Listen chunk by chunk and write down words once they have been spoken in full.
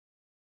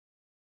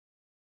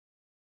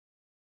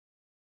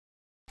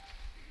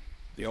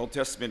The Old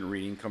Testament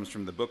reading comes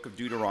from the book of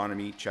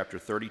Deuteronomy, chapter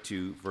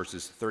 32,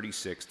 verses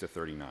 36 to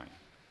 39.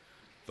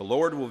 The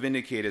Lord will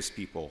vindicate his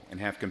people and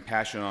have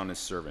compassion on his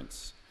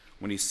servants,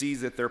 when he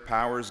sees that their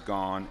power is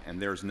gone and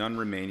there is none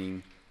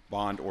remaining,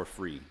 bond or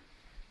free.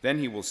 Then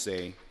he will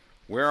say,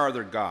 "Where are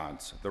their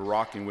gods, the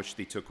rock in which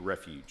they took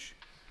refuge?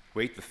 Who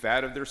ate the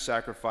fat of their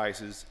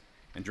sacrifices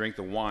and drank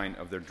the wine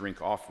of their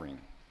drink offering?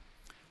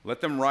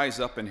 Let them rise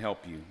up and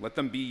help you. Let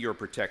them be your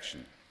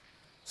protection.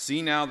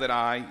 See now that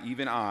I,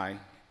 even I,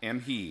 am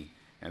he,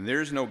 and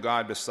there is no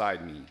God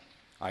beside me.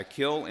 I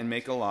kill and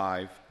make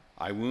alive,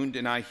 I wound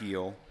and I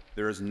heal.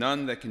 There is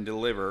none that can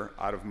deliver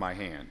out of my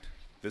hand."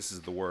 This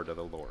is the word of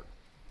the Lord.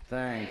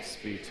 Thanks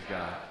be to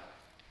God.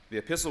 The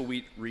epistle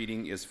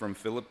reading is from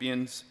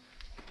Philippians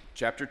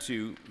chapter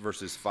 2,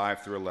 verses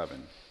 5 through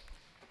 11.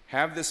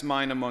 "Have this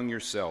mind among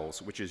yourselves,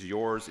 which is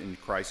yours in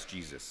Christ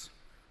Jesus,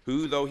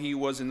 who, though he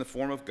was in the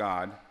form of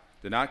God,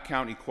 did not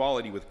count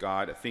equality with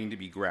God a thing to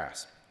be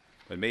grasped,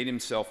 but made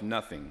himself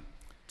nothing,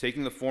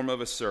 taking the form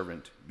of a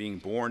servant, being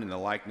born in the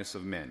likeness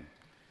of men.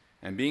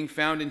 And being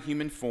found in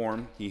human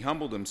form, he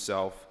humbled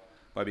himself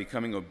by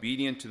becoming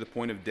obedient to the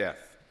point of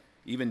death,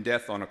 even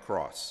death on a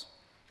cross.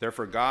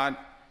 Therefore God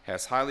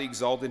has highly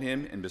exalted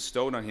him and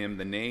bestowed on him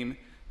the name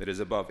that is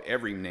above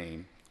every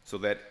name, so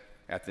that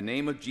at the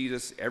name of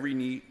Jesus every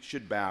knee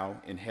should bow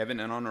in heaven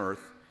and on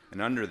earth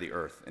and under the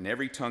earth, and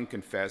every tongue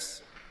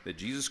confess that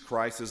Jesus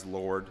Christ is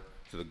Lord,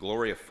 to the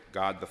glory of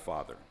God the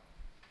Father."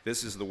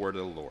 This is the word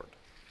of the Lord.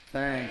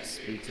 Thanks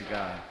be to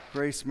God.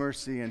 Grace,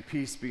 mercy, and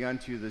peace be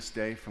unto you this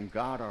day from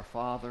God our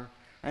Father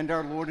and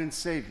our Lord and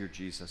Savior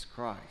Jesus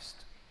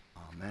Christ.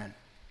 Amen.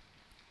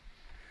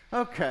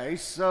 Okay,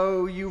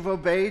 so you've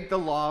obeyed the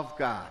law of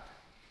God.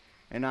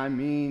 And I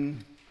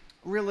mean,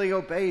 really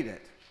obeyed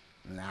it.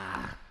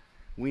 Nah,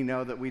 we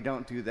know that we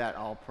don't do that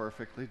all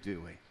perfectly, do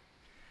we?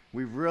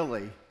 We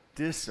really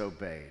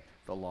disobeyed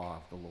the law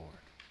of the Lord.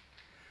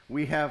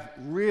 We have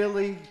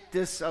really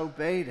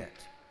disobeyed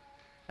it.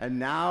 And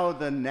now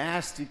the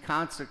nasty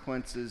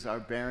consequences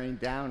are bearing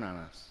down on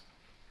us.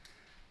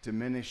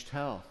 Diminished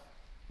health,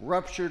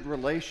 ruptured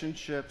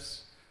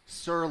relationships,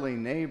 surly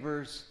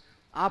neighbors,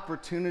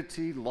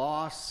 opportunity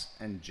loss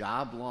and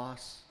job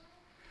loss,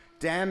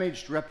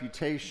 damaged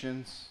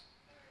reputations,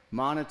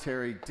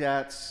 monetary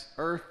debts,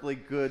 earthly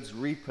goods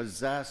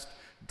repossessed,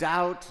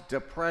 doubt,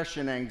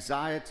 depression,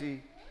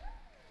 anxiety.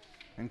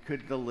 And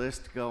could the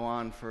list go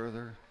on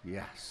further?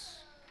 Yes.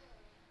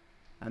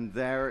 And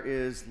there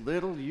is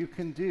little you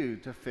can do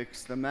to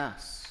fix the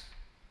mess.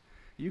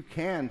 You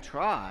can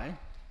try,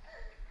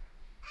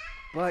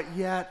 but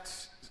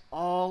yet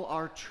all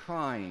our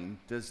trying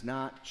does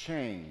not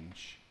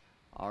change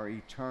our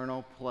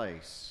eternal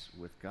place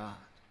with God.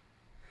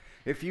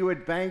 If you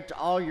had banked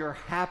all your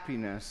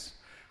happiness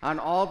on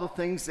all the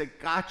things that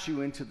got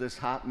you into this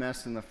hot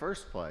mess in the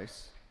first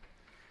place,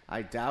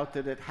 I doubt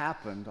that it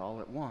happened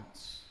all at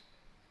once.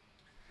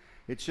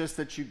 It's just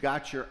that you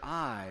got your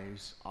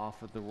eyes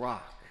off of the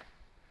rock,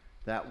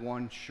 that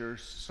one sure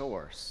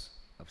source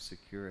of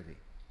security.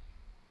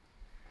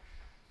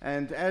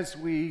 And as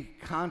we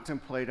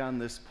contemplate on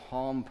this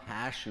Palm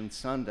Passion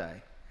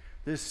Sunday,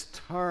 this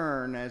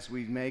turn as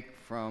we make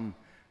from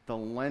the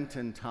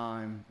Lenten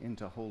time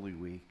into Holy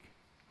Week,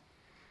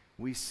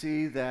 we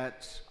see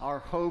that our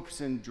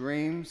hopes and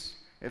dreams,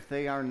 if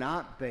they are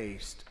not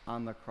based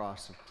on the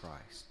cross of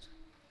Christ,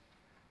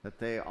 that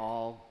they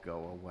all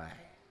go away.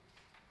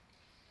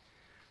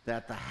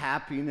 That the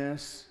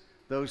happiness,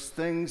 those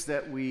things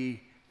that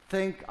we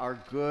think are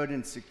good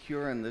and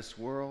secure in this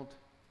world,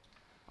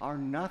 are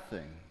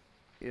nothing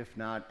if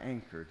not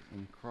anchored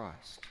in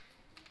Christ.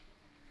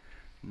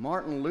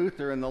 Martin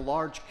Luther in the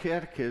Large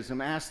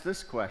Catechism asked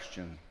this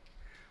question: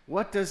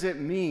 what does it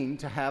mean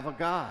to have a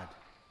God?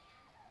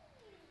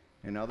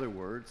 In other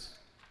words,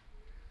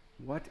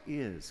 what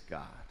is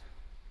God?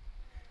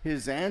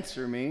 His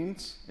answer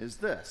is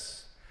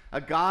this: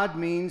 a God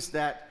means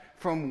that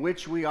from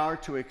which we are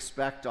to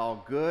expect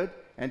all good,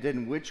 and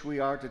in which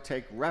we are to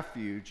take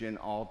refuge in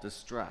all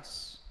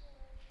distress.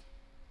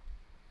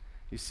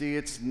 You see,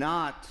 it's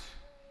not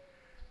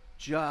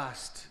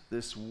just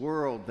this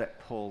world that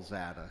pulls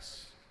at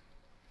us,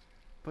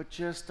 but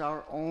just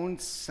our own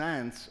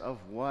sense of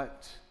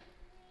what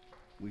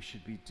we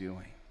should be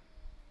doing.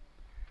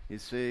 You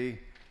see,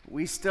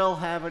 we still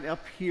have it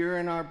up here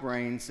in our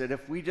brains that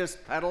if we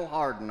just pedal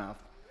hard enough,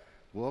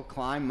 we'll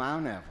climb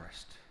Mount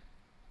Everest.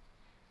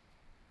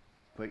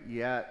 But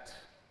yet,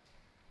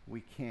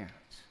 we can't.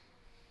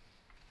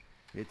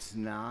 It's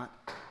not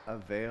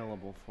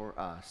available for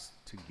us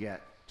to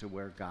get to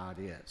where God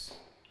is.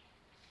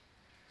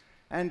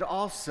 And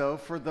also,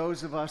 for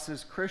those of us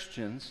as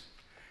Christians,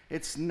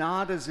 it's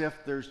not as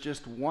if there's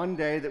just one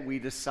day that we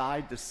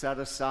decide to set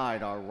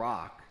aside our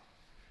rock,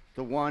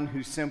 the one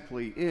who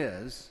simply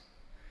is,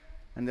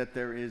 and that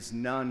there is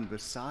none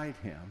beside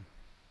him.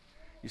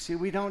 You see,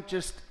 we don't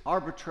just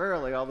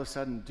arbitrarily all of a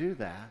sudden do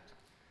that,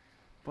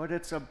 but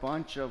it's a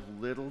bunch of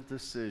little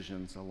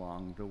decisions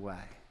along the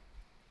way.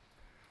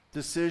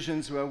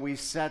 Decisions where we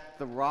set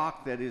the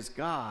rock that is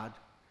God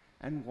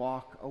and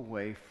walk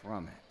away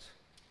from it.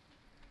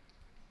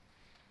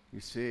 You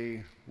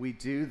see, we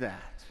do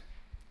that,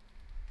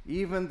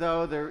 even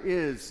though there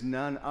is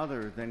none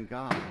other than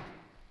God.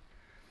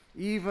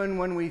 Even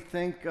when we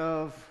think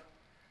of,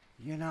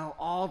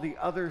 all the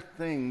other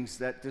things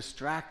that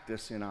distract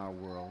us in our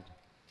world,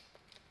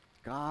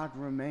 God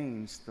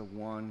remains the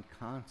one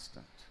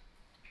constant.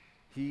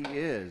 He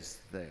is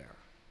there.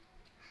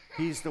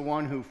 He's the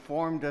one who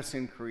formed us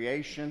in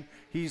creation.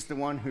 He's the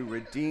one who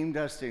redeemed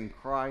us in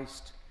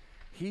Christ.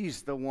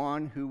 He's the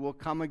one who will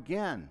come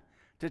again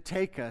to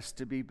take us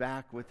to be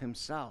back with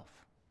himself.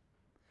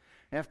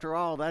 After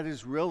all, that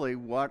is really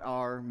what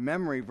our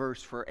memory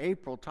verse for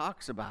April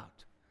talks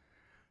about.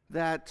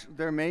 That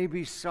there may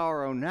be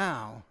sorrow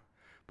now,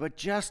 but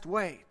just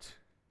wait,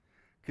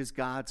 because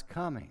God's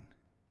coming,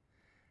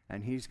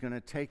 and he's going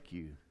to take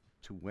you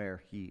to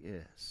where he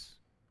is.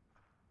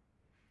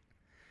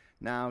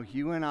 Now,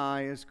 you and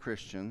I as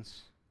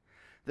Christians,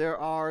 there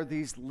are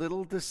these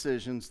little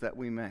decisions that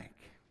we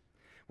make.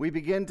 We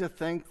begin to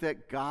think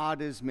that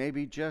God is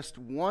maybe just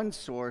one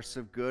source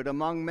of good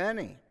among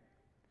many.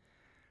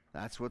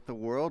 That's what the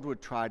world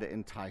would try to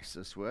entice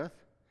us with.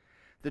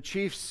 The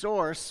chief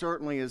source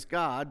certainly is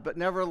God, but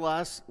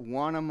nevertheless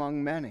one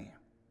among many.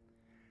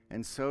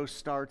 And so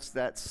starts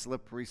that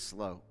slippery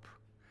slope,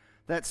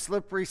 that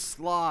slippery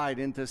slide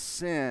into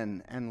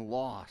sin and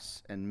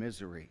loss and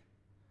misery.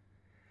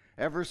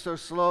 Ever so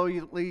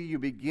slowly you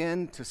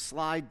begin to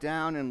slide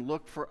down and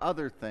look for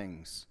other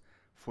things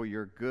for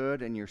your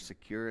good and your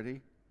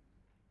security.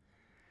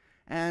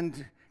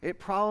 And it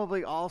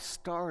probably all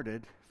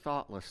started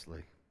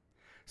thoughtlessly.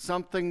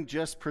 Something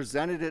just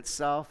presented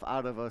itself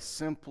out of a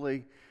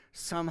simply,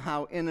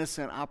 somehow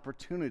innocent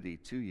opportunity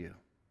to you.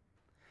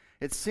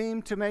 It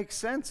seemed to make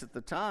sense at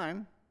the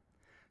time.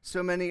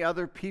 So many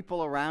other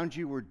people around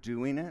you were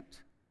doing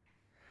it.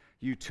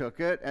 You took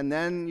it, and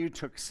then you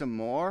took some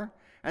more,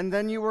 and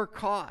then you were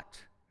caught.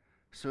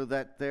 So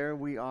that there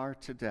we are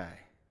today,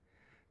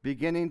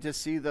 beginning to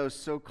see those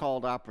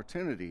so-called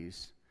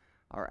opportunities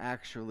are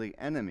actually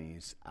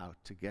enemies out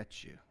to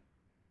get you.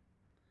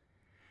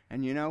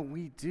 And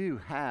we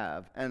do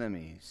have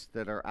enemies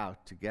that are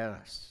out to get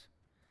us.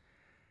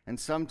 And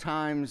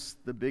sometimes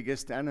the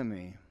biggest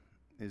enemy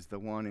is the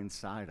one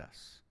inside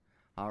us,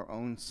 our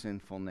own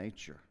sinful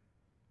nature.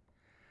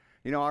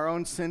 Our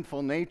own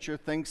sinful nature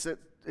thinks that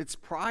it's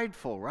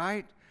prideful,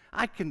 right?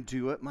 I can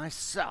do it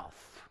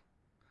myself.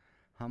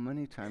 How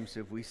many times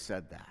have we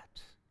said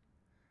that?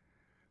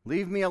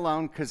 Leave me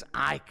alone because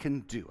I can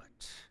do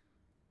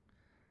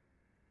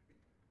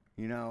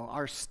it.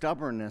 Our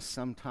stubbornness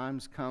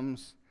sometimes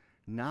comes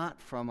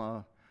not from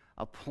a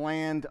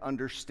planned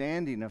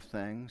understanding of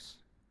things,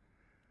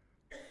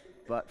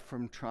 but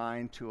from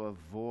trying to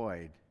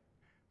avoid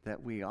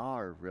that we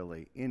are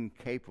really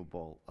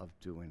incapable of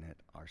doing it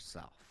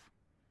ourselves.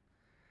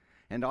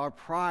 And our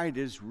pride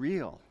is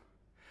real.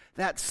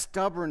 That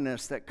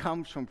stubbornness that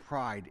comes from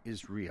pride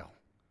is real.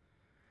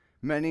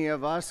 Many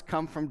of us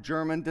come from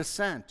German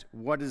descent.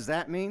 What does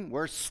that mean?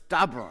 We're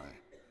stubborn,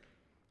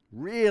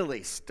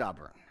 really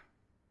stubborn.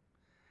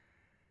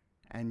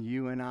 And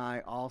you and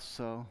I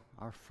also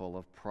are full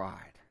of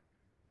pride.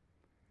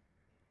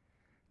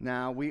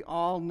 Now, we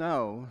all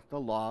know the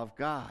law of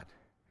God.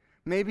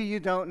 Maybe you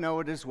don't know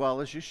it as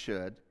well as you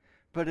should,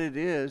 but it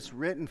is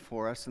written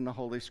for us in the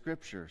Holy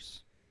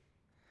Scriptures.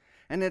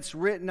 And it's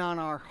written on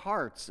our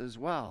hearts as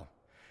well.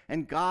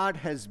 And God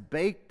has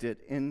baked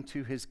it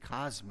into his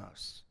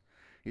cosmos.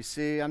 You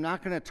see, I'm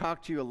not going to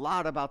talk to you a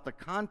lot about the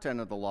content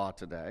of the law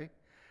today.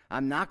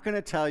 I'm not going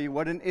to tell you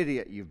what an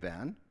idiot you've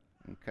been,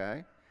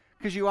 okay?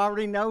 Because you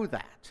already know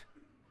that.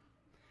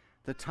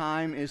 The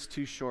time is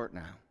too short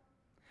now.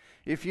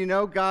 If you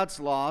know God's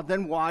law,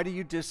 then why do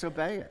you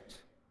disobey it?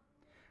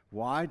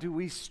 Why do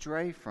we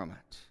stray from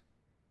it?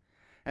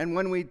 And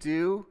when we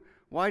do,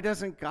 why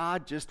doesn't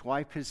God just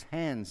wipe his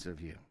hands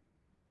of you?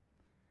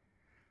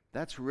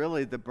 That's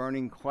really the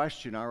burning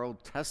question our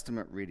Old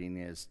Testament reading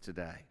is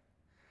today.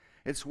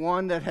 It's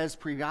one that has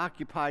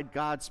preoccupied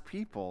God's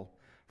people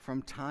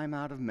from time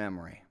out of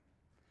memory.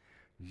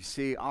 You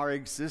see, our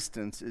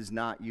existence is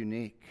not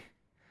unique.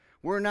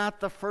 We're not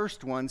the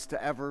first ones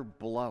to ever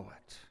blow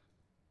it.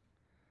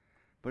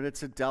 But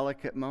it's a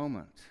delicate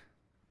moment.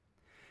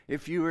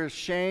 If you are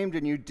ashamed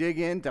and you dig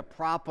in to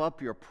prop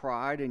up your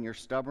pride and your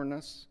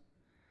stubbornness,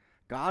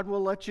 God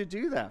will let you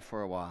do that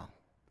for a while.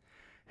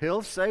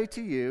 He'll say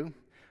to you,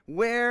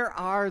 "Where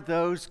are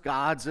those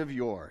gods of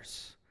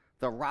yours,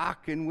 the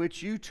rock in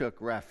which you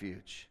took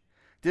refuge?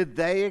 Did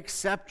they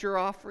accept your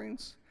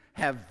offerings?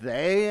 Have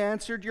they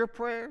answered your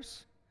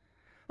prayers?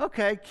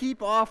 Okay,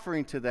 keep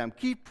offering to them.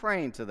 Keep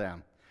praying to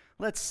them.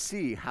 Let's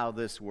see how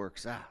this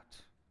works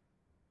out."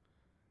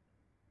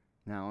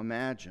 Now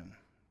imagine,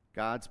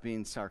 God's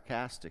being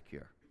sarcastic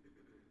here.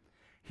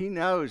 He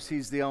knows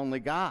he's the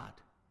only God.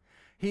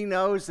 He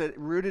knows that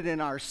rooted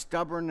in our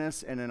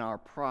stubbornness and in our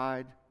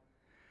pride,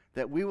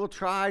 that we will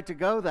try to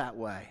go that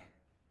way.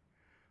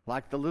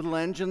 Like the little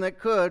engine that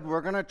could,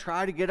 we're going to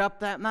try to get up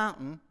that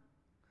mountain,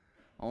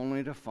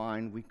 only to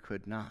find we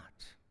could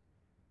not.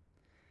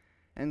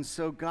 And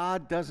so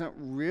God doesn't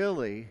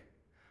really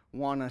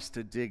want us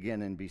to dig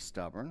in and be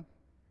stubborn.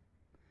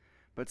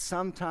 But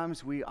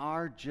sometimes we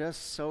are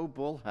just so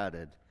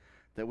bullheaded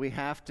that we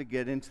have to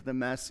get into the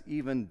mess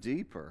even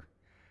deeper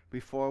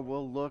before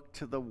we'll look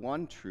to the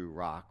one true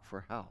rock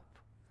for help,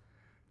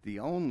 the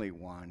only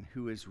one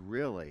who is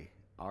really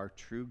our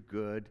true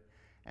good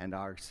and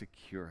our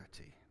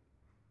security.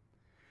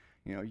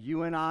 You know,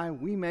 you and I,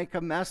 we make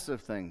a mess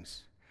of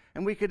things,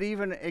 and we could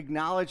even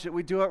acknowledge that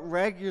we do it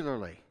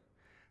regularly,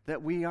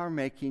 that we are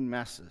making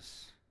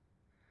messes.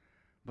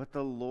 But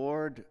the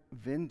Lord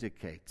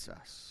vindicates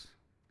us.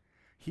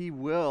 He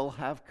will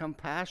have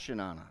compassion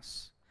on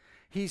us.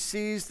 He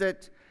sees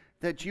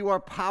that you are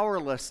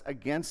powerless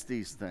against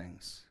these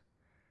things,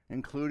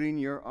 including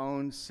your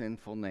own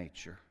sinful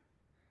nature.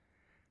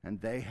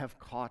 And they have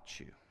caught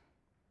you.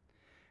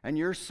 And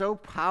you're so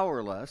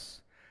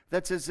powerless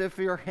that's as if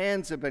your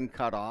hands have been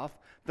cut off,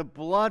 the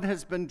blood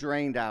has been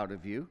drained out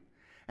of you,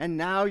 and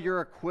now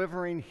you're a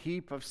quivering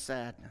heap of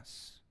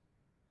sadness.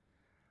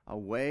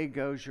 Away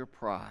goes your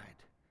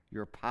pride,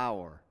 your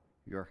power,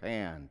 your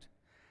hand.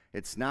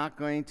 It's not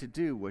going to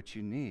do what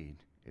you need.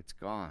 It's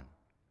gone.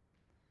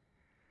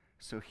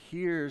 So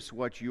here's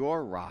what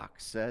your rock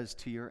says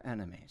to your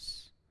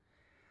enemies.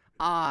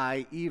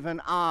 I,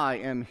 even I,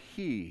 am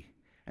he,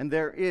 and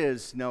there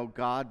is no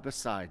God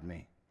beside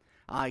me.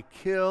 I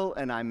kill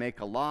and I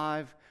make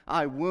alive.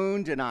 I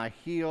wound and I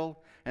heal,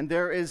 and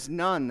there is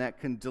none that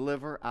can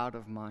deliver out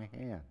of my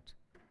hand.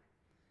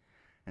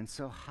 And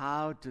so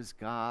how does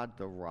God,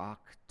 the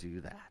rock,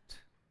 do that?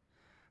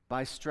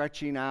 By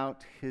stretching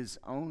out his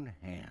own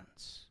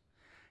hands.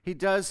 He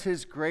does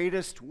his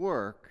greatest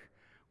work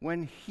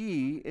when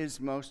he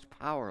is most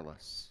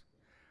powerless,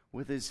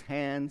 with his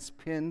hands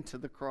pinned to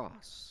the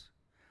cross,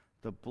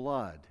 the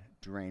blood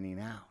draining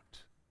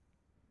out.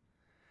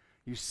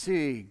 You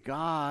see,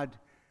 God,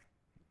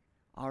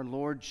 our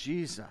Lord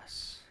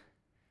Jesus,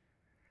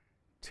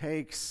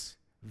 takes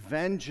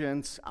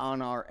vengeance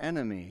on our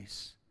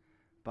enemies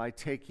by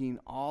taking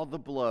all the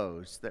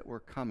blows that were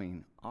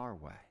coming our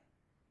way.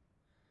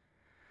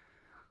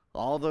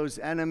 All those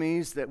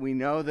enemies that we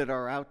know that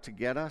are out to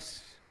get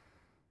us,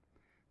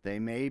 they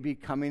may be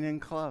coming in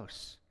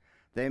close.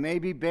 They may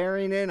be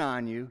bearing in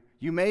on you.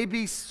 You may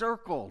be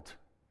circled.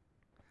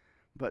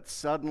 But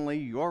suddenly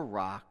your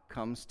rock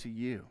comes to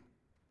you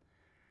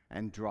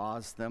and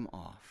draws them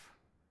off.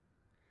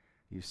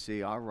 You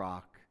see, our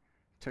rock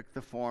took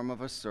the form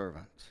of a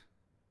servant,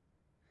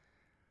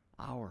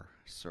 our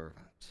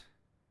servant.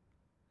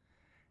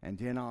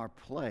 And in our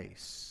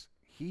place,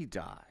 he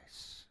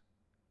dies,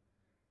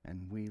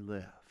 and we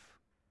live.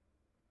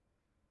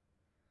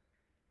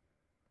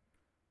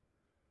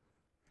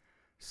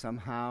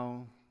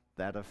 Somehow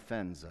that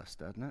offends us,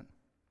 doesn't it?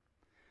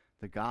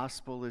 The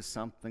gospel is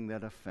something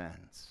that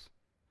offends.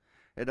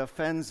 It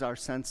offends our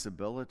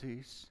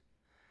sensibilities.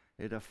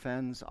 It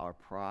offends our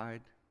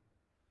pride,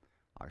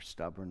 our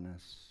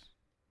stubbornness,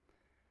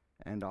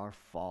 and our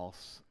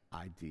false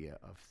idea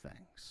of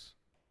things.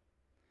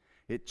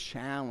 It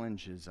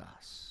challenges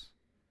us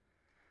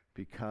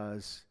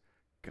because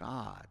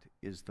God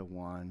is the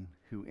one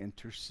who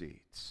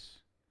intercedes.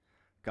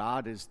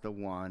 God is the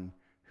one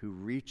who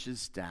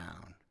reaches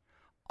down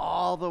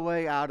all the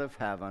way out of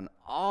heaven,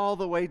 all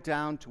the way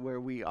down to where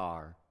we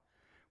are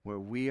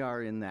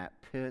in that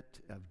pit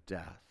of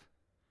death.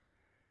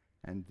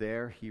 And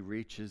there he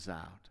reaches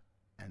out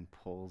and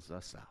pulls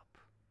us up.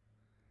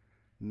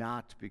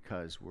 Not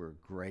because we're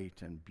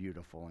great and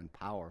beautiful and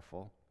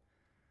powerful,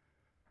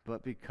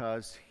 but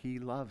because he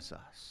loves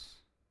us.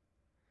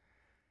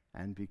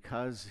 And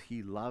because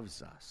he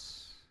loves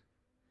us,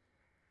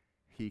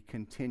 he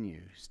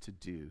continues to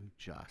do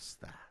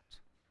just that.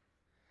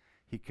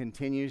 He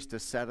continues to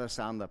set us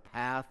on the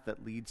path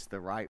that leads the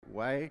right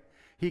way.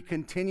 He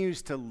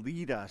continues to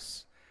lead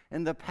us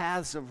in the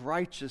paths of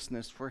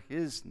righteousness for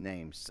his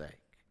name's sake.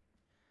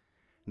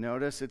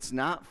 Notice, it's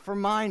not for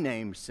my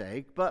name's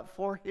sake, but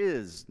for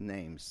his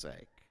name's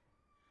sake.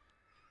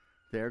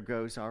 There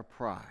goes our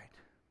pride.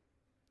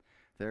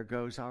 There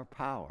goes our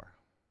power.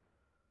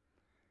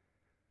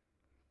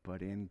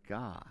 But in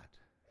God,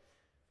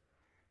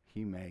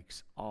 he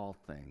makes all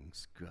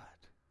things good.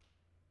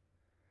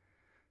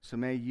 So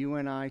may you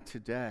and I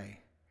today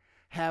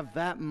have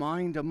that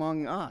mind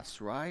among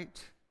us,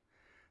 right?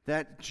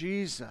 That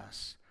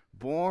Jesus,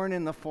 born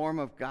in the form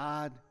of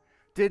God,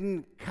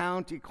 didn't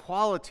count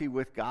equality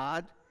with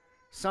God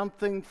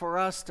something for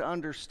us to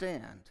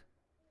understand,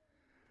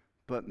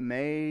 but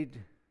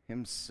made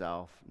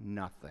himself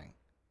nothing,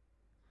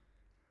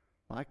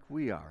 like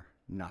we are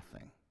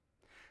nothing,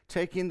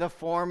 taking the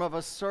form of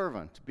a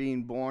servant,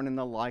 being born in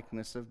the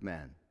likeness of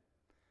men,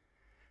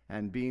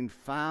 and being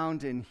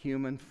found in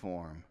human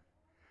form,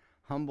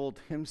 humbled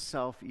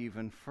himself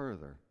even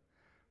further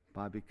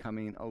by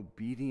becoming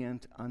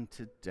obedient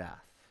unto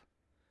death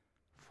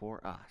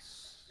for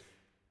us.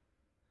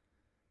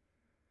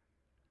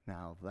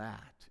 Now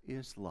that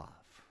is love.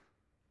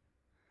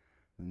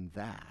 And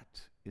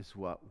that is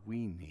what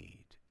we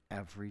need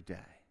every day.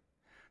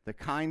 The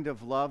kind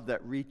of love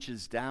that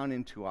reaches down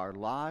into our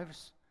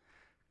lives,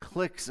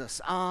 clicks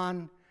us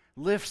on,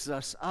 lifts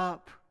us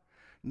up,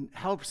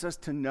 helps us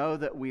to know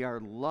that we are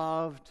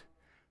loved,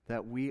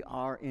 that we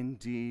are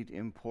indeed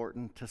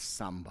important to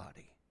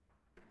somebody.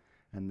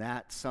 And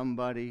that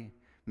somebody,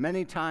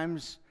 many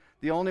times,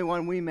 the only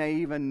one we may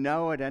even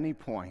know at any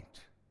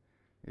point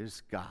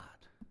is God,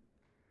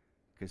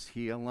 because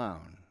He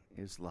alone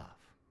is love.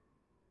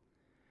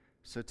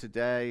 So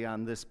today,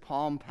 on this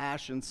Palm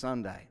Passion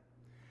Sunday,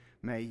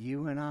 may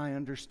you and I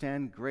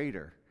understand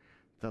greater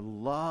the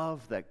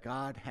love that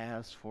God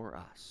has for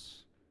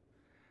us,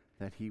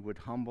 that He would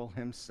humble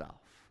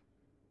Himself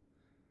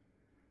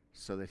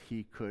so that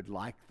He could,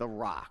 like the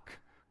rock,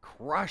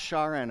 crush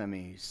our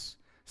enemies,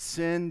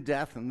 sin,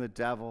 death, and the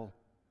devil,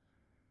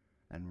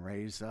 and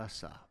raise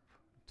us up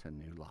to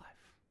new life.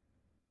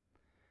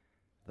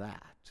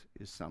 That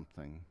is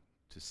something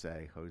to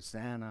say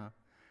Hosanna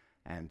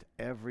and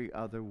every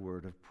other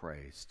word of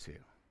praise to.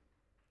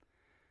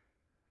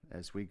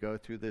 As we go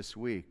through this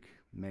week,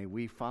 may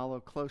we follow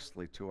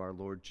closely to our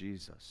Lord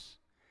Jesus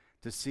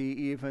to see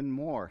even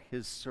more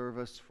His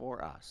service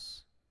for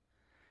us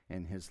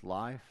in His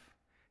life,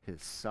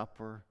 His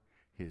supper,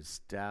 His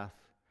death,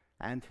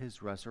 and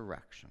His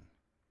resurrection,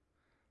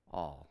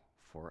 all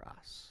for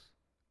us.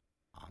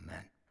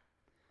 Amen.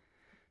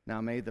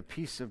 Now may the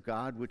peace of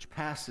God, which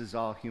passes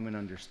all human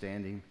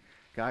understanding,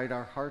 guide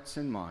our hearts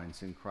and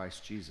minds in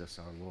Christ Jesus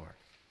our Lord.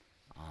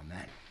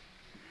 Amen.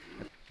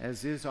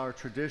 As is our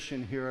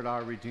tradition here at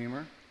Our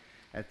Redeemer,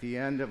 at the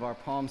end of our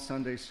Palm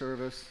Sunday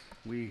service,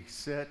 we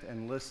sit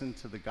and listen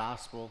to the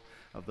gospel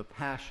of the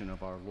Passion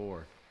of our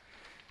Lord.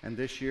 And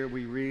this year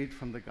we read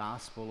from the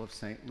Gospel of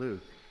St.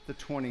 Luke, the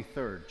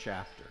 23rd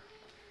chapter.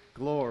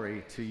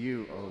 Glory to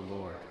you, O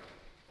Lord.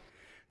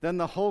 Then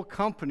the whole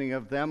company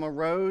of them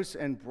arose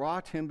and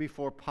brought him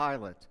before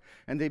Pilate,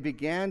 and they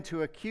began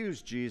to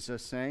accuse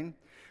Jesus, saying,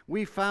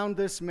 "We found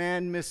this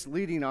man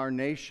misleading our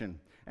nation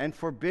and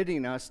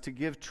forbidding us to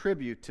give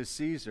tribute to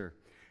Caesar,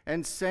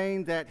 and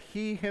saying that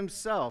he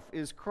himself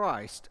is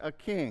Christ, a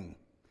king."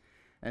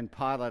 And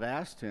Pilate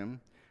asked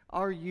him,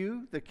 "Are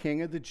you the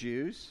king of the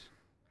Jews?"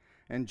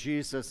 And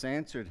Jesus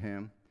answered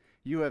him,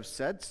 "You have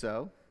said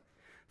so."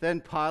 Then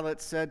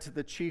Pilate said to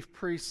the chief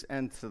priests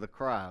and to the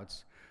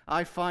crowds,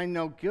 "I find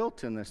no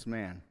guilt in this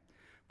man."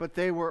 But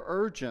they were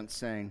urgent,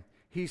 saying,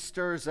 "He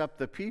stirs up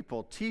the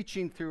people,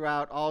 teaching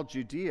throughout all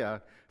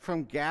Judea,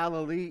 from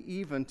Galilee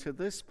even to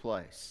this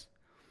place."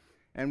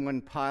 And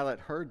when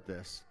Pilate heard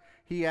this,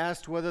 he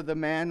asked whether the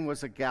man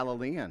was a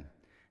Galilean.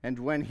 And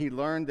when he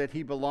learned that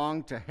he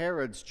belonged to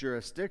Herod's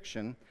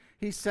jurisdiction,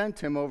 he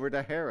sent him over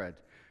to Herod,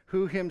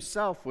 who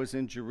himself was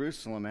in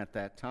Jerusalem at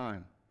that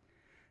time.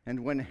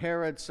 And when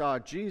Herod saw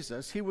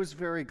Jesus, he was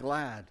very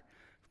glad,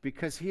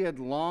 because he had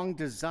long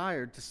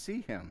desired to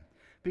see him,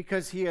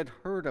 because he had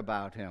heard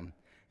about him,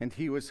 and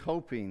he was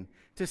hoping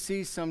to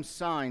see some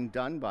sign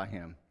done by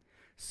him.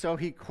 So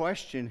he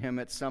questioned him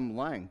at some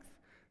length,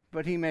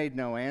 but he made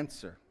no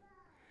answer.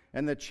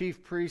 And the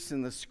chief priests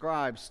and the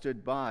scribes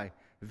stood by,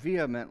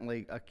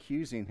 vehemently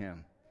accusing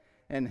him.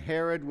 And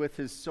Herod with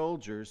his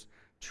soldiers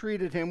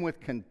treated him with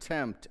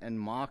contempt and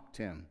mocked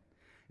him.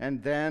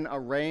 And then,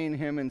 arraying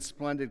him in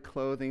splendid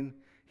clothing,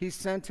 he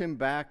sent him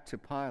back to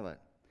Pilate.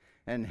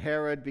 And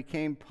Herod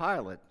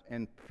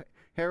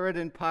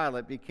and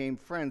Pilate became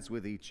friends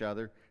with each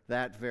other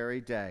that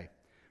very day.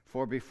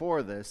 For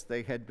before this,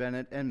 they had been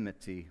at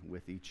enmity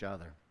with each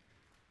other.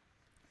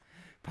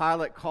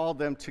 Pilate called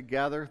them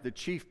together, the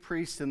chief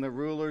priests and the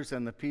rulers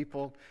and the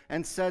people,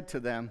 and said to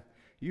them,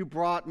 "You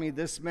brought me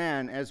this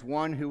man as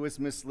one who was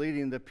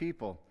misleading the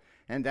people.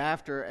 And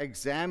after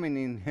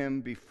examining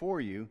him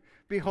before you,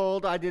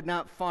 behold, I did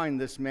not find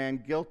this man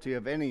guilty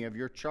of any of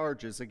your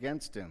charges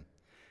against him.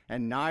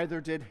 And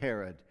neither did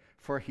Herod,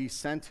 for he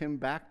sent him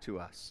back to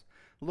us.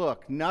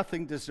 Look,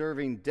 nothing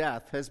deserving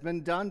death has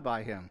been done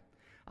by him.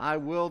 I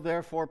will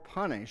therefore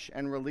punish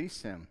and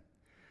release him."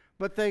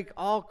 But they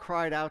all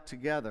cried out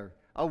together,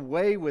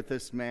 "Away with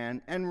this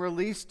man, and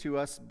release to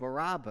us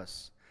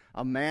Barabbas,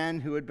 a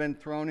man who had been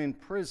thrown in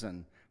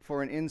prison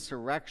for an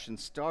insurrection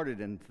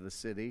started into the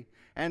city,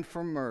 and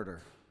for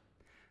murder."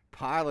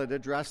 Pilate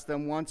addressed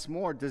them once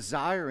more,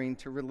 desiring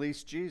to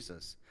release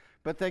Jesus.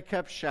 But they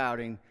kept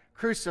shouting,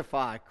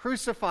 "Crucify,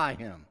 crucify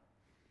him!"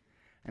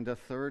 And a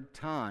third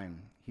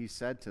time he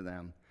said to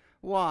them,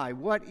 "Why,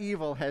 what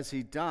evil has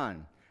he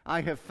done?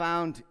 I have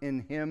found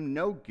in him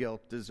no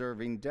guilt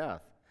deserving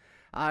death.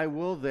 I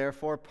will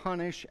therefore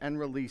punish and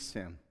release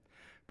him."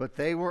 But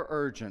they were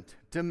urgent,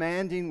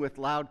 demanding with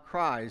loud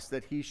cries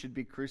that he should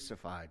be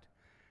crucified.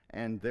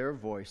 And their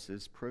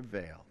voices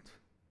prevailed.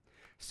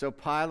 So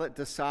Pilate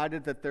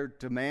decided that their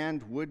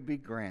demand would be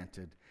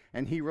granted,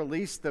 and he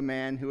released the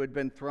man who had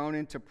been thrown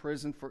into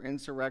prison for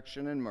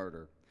insurrection and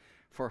murder,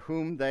 for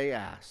whom they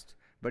asked,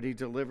 but he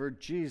delivered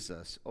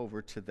Jesus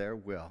over to their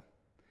will.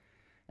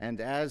 And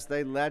as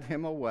they led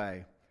him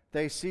away,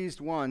 they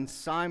seized one,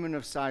 Simon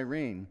of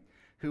Cyrene,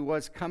 who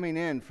was coming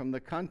in from the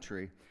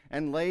country,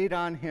 and laid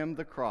on him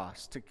the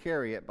cross to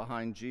carry it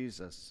behind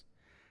Jesus.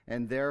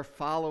 And there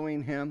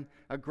following him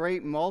a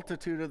great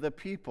multitude of the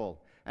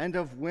people and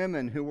of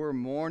women who were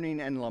mourning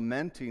and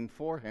lamenting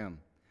for him.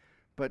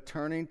 But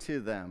turning to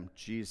them,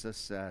 Jesus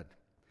said,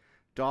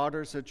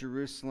 "Daughters of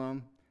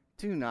Jerusalem,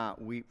 do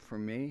not weep for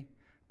me,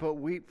 but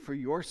weep for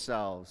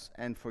yourselves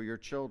and for your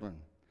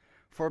children.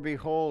 For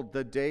behold,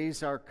 the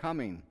days are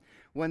coming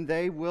when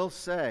they will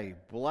say,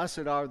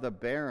 'Blessed are the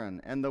barren,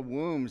 and the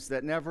wombs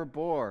that never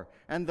bore,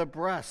 and the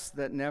breasts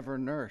that never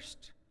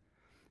nursed.'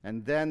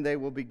 And then they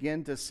will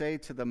begin to say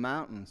to the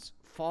mountains,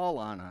 'Fall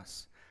on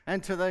us,'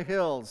 and to the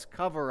hills,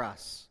 'Cover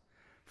us.'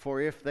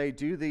 For if they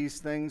do these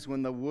things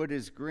when the wood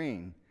is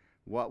green,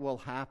 what will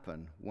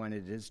happen when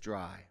it is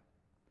dry?"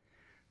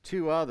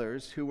 2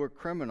 others, who were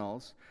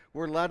criminals,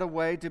 were led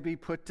away to be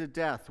put to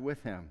death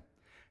with him.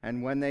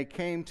 And when they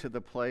came to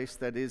the place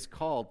that is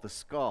called the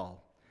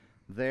Skull,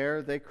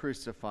 there they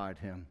crucified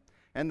him,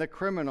 and the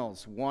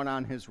criminals, one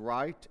on his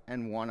right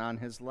and one on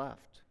his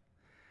left.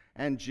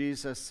 And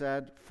Jesus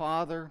said,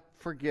 "Father,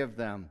 forgive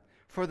them,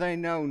 for they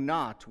know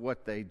not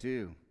what they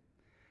do."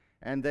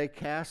 And they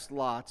cast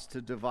lots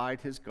to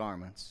divide his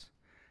garments.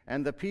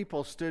 And the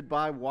people stood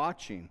by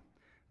watching.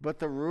 But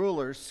the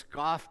rulers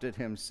scoffed at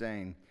him,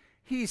 saying,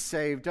 "He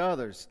saved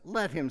others.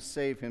 Let him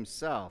save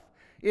himself,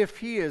 if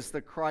he is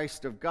the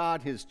Christ of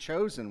God, his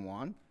chosen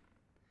one."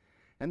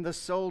 And the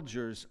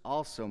soldiers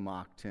also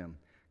mocked him,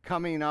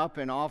 coming up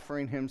and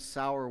offering him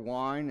sour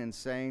wine and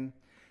saying,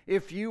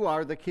 "If you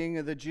are the king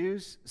of the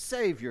Jews,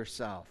 save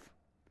yourself."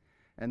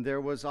 And there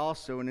was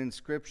also an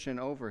inscription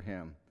over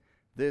him,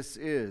 "This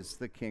is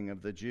the King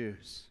of the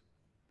Jews."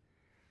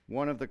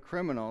 One of the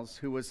criminals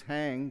who was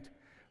hanged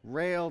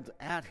railed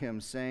at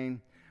him,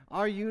 saying,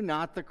 "Are you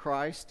not the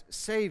Christ?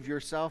 Save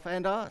yourself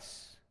and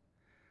us."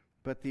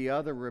 But the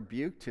other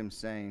rebuked him,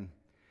 saying,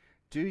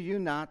 "Do you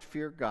not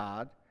fear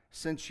God,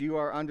 since you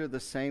are under the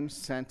same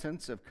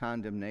sentence of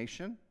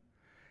condemnation?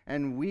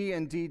 And we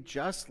indeed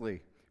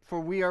justly,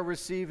 for we are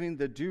receiving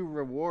the due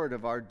reward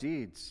of our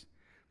deeds.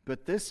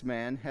 But this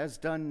man has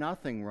done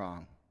nothing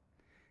wrong."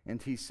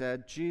 And he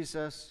said,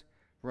 "Jesus,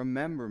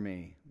 remember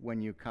me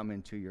when you come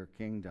into your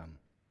kingdom."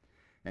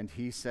 And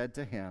he said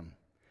to him,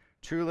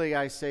 "Truly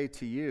I say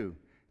to you,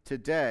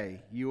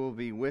 today you will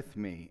be with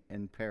me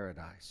in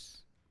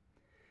paradise."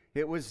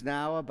 It was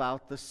now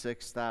about the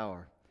 6th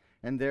hour,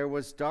 and there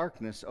was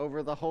darkness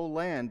over the whole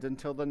land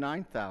until the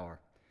 9th hour,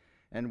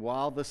 and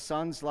while the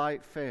sun's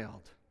light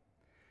failed,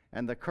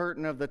 and the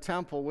curtain of the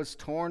temple was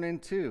torn in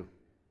two.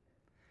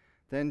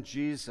 Then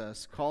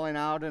Jesus, calling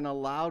out in a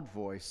loud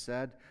voice,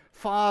 said,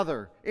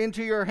 "Father,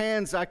 into your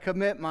hands I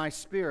commit my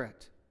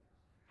spirit."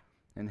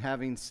 And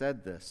having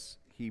said this,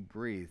 he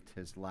breathed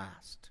his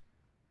last.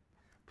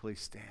 Please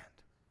stand.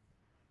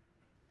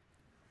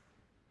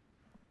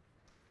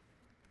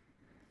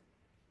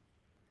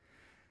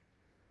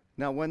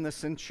 Now, when the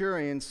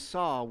centurion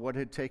saw what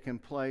had taken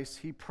place,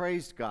 he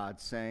praised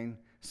God, saying,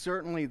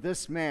 "Certainly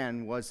this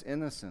man was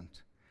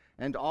innocent."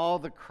 And all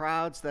the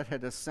crowds that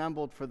had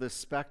assembled for this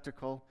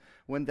spectacle,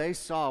 when they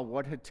saw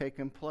what had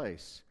taken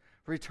place,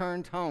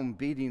 returned home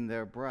beating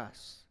their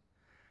breasts.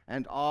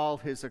 And all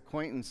his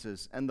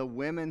acquaintances and the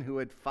women who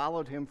had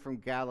followed him from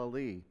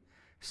Galilee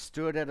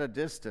stood at a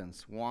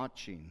distance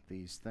watching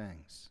these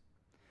things.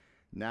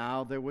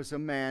 Now there was a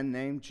man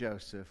named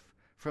Joseph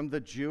from the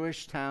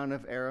Jewish town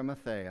of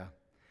Arimathea,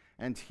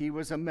 and he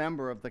was a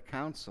member of the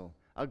council,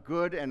 a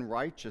good and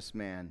righteous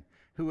man,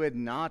 who had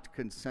not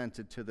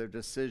consented to their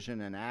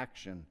decision and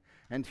action,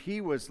 and he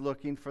was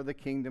looking for the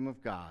kingdom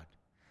of God.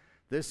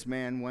 This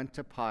man went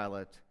to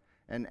Pilate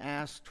and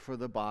asked for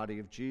the body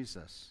of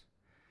Jesus.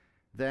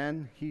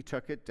 Then he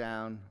took it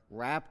down,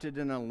 wrapped it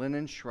in a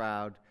linen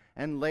shroud,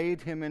 and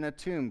laid him in a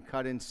tomb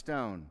cut in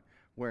stone,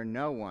 where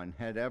no one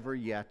had ever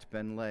yet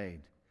been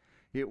laid.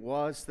 It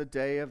was the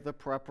day of the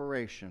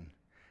preparation,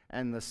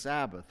 and the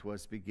Sabbath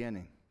was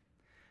beginning.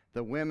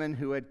 The women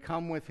who had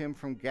come with him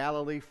from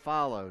Galilee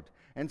followed,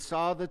 and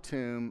saw the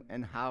tomb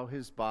and how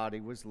his body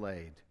was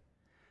laid.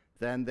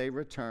 Then they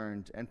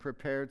returned and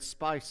prepared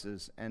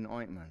spices and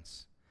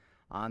ointments.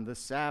 On the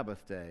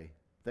Sabbath day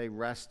they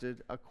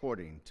rested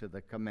according to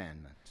the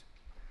commandment.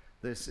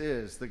 This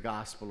is the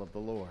gospel of the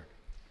Lord.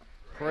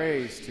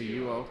 Praise to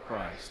you, O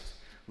Christ.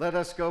 Let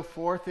us go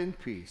forth in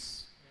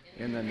peace.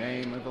 In the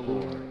name of the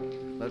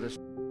Lord, let us